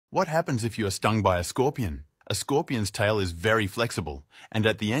What happens if you are stung by a scorpion? A scorpion's tail is very flexible, and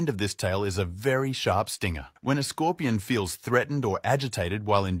at the end of this tail is a very sharp stinger. When a scorpion feels threatened or agitated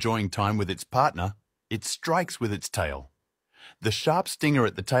while enjoying time with its partner, it strikes with its tail. The sharp stinger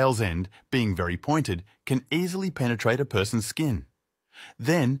at the tail's end, being very pointed, can easily penetrate a person's skin.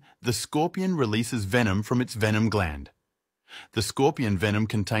 Then, the scorpion releases venom from its venom gland. The scorpion venom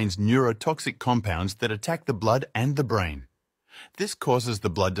contains neurotoxic compounds that attack the blood and the brain. This causes the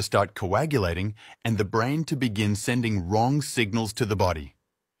blood to start coagulating and the brain to begin sending wrong signals to the body.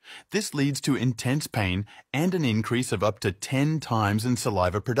 This leads to intense pain and an increase of up to 10 times in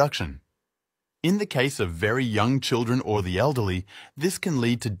saliva production. In the case of very young children or the elderly, this can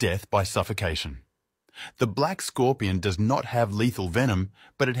lead to death by suffocation. The black scorpion does not have lethal venom,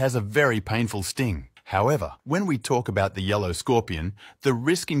 but it has a very painful sting. However, when we talk about the yellow scorpion, the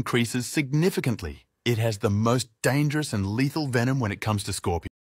risk increases significantly. It has the most dangerous and lethal venom when it comes to scorpions.